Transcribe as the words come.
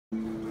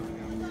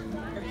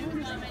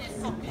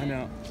I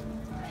know.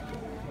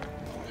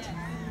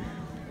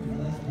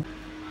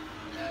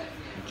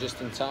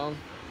 Just in town,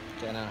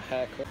 getting our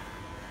haircut.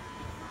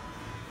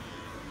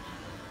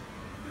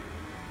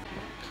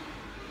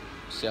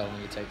 See how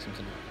long it takes him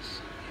to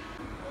notice.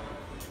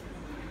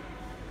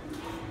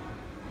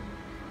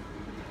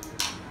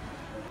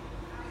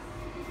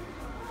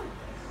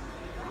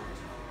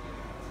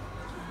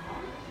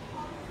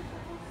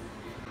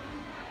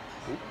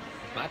 Ooh,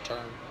 my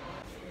turn.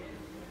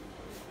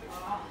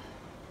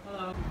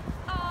 Hello.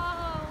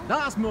 Oh.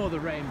 That's more the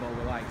rainbow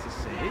we like to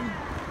see.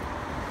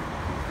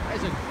 That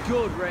is a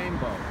good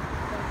rainbow.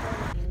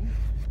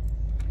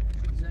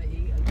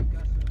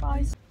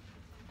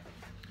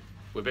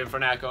 We've been for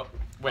an haircut.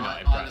 We're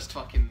not impressed.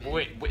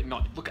 impressed. Wait,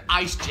 not. Look at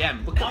Ice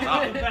Gem. Look at that.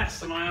 I'm the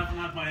best, and I haven't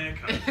had my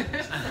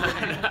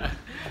haircut.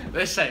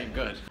 This ain't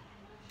good.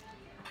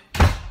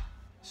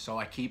 So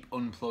I keep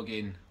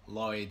unplugging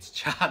Lloyd's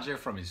charger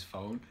from his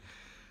phone.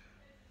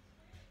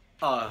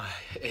 Oh.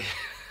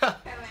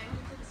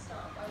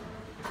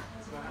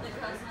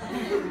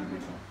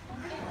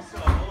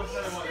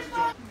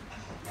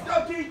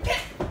 Doggy,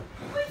 get!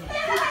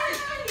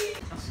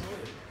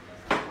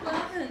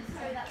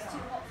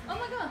 Oh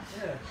my god!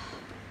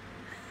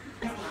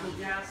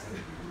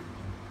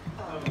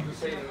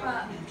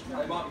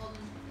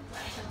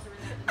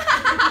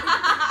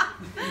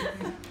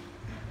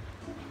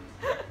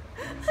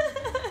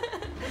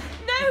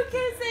 No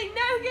kissing!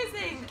 No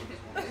kissing!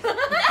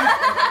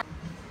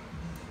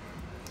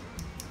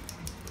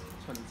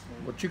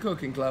 What you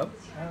cooking, Chloe?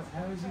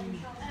 How is he?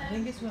 I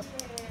think it's what.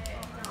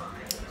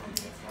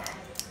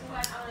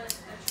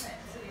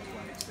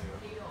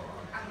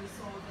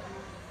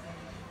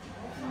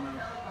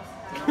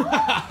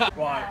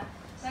 Right.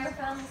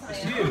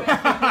 It's you.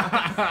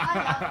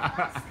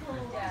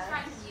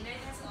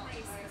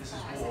 This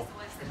is war.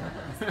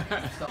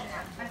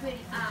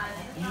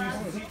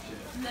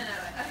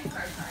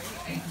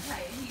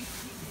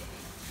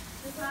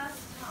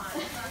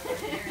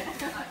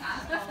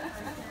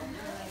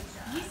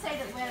 You say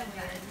that we're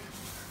weird.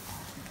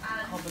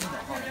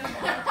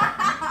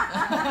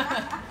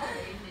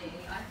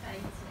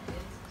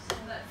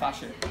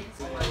 Fashion.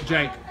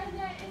 Jake,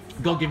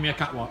 go give me a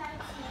catwalk.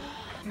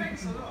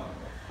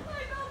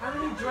 How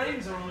many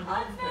drains are on the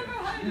golf pitch?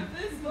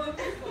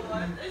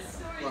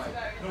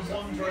 There's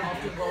one drain.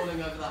 After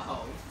rolling over that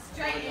hole.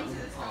 Straight into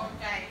the top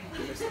game.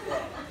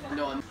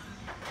 No, I'm...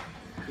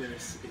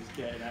 This is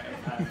getting out of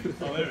hand.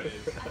 Oh, there it is.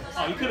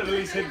 Oh, you could have at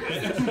least hidden it.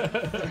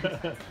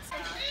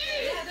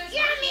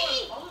 Yummy!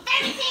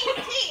 Anything,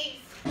 please!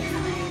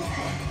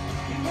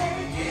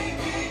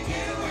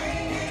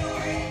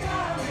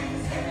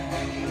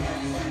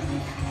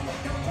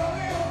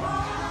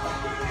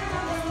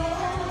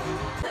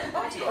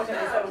 God, it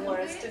was the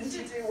worst. Didn't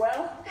you do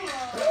well?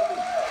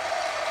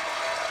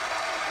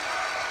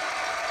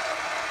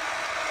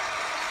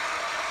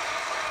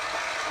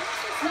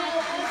 Now,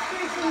 as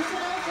Bruton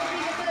tells us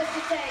the first to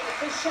say,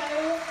 the show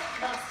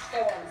must go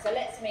on. So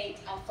let's meet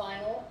our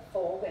final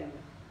four women.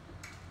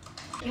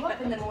 You up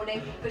in the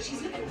morning, but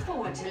she's looking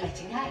forward to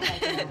letting her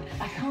head down.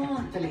 I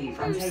can't believe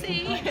I'm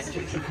taking part in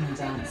Strictly Come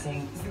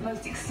Dancing. It's the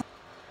most exciting.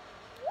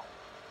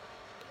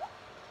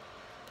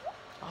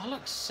 I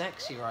look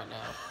sexy right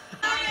now.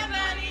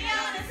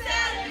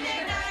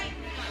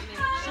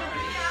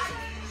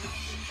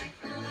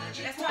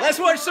 Let's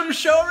watch some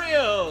show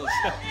reels.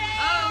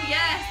 Oh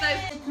yes,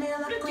 those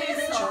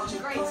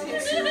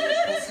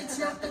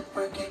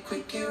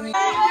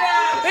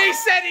He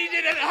said he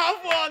didn't have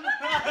one.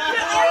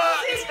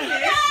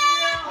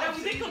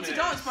 We did come to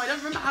dance, but I don't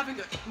remember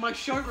having my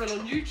show reel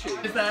on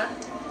YouTube. Is there?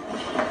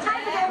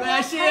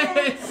 There she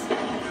is.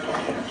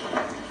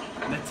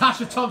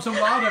 Natasha Thompson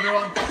Wild,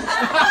 everyone.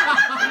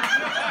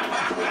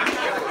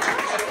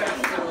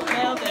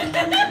 nailed it.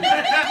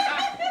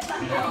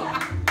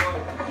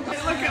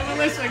 Look at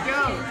Melissa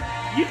go.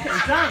 You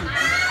can dance.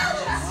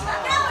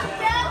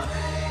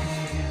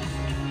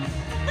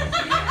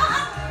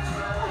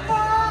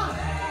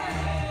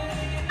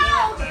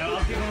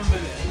 I'll give him a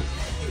minute.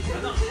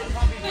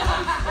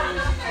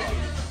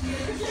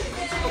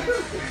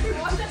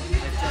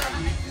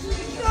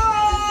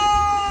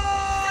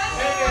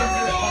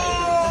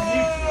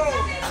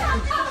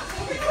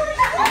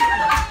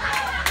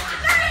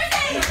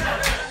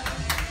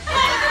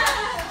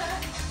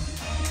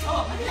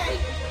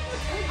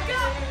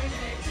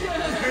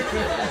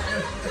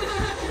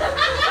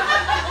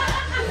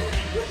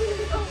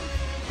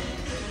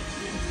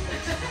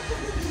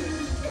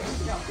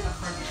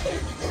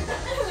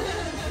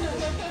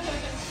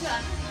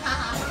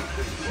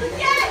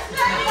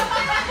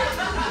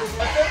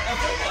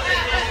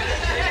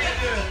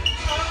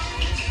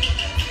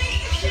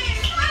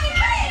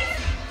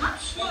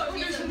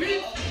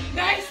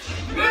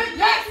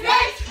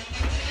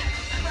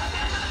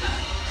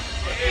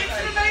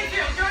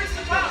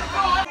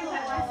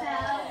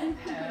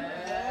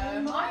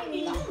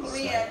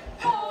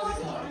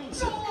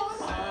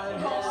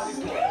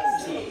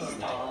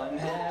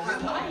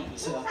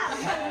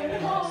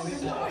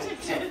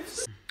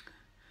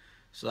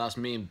 So that's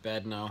me in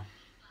bed now.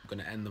 I'm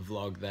going to end the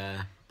vlog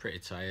there. Pretty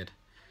tired.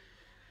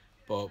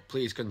 But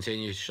please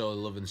continue to show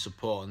love and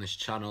support on this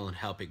channel and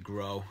help it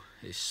grow.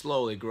 It's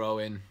slowly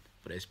growing,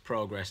 but it's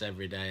progress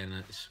every day, and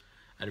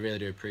I really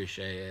do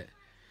appreciate it.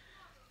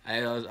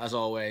 As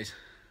always,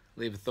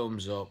 leave a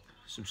thumbs up,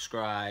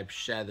 subscribe,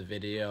 share the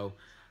video,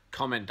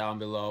 comment down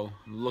below.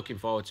 I'm looking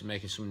forward to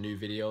making some new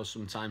videos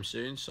sometime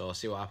soon, so I'll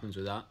see what happens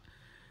with that.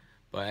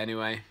 But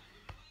anyway,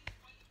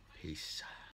 peace.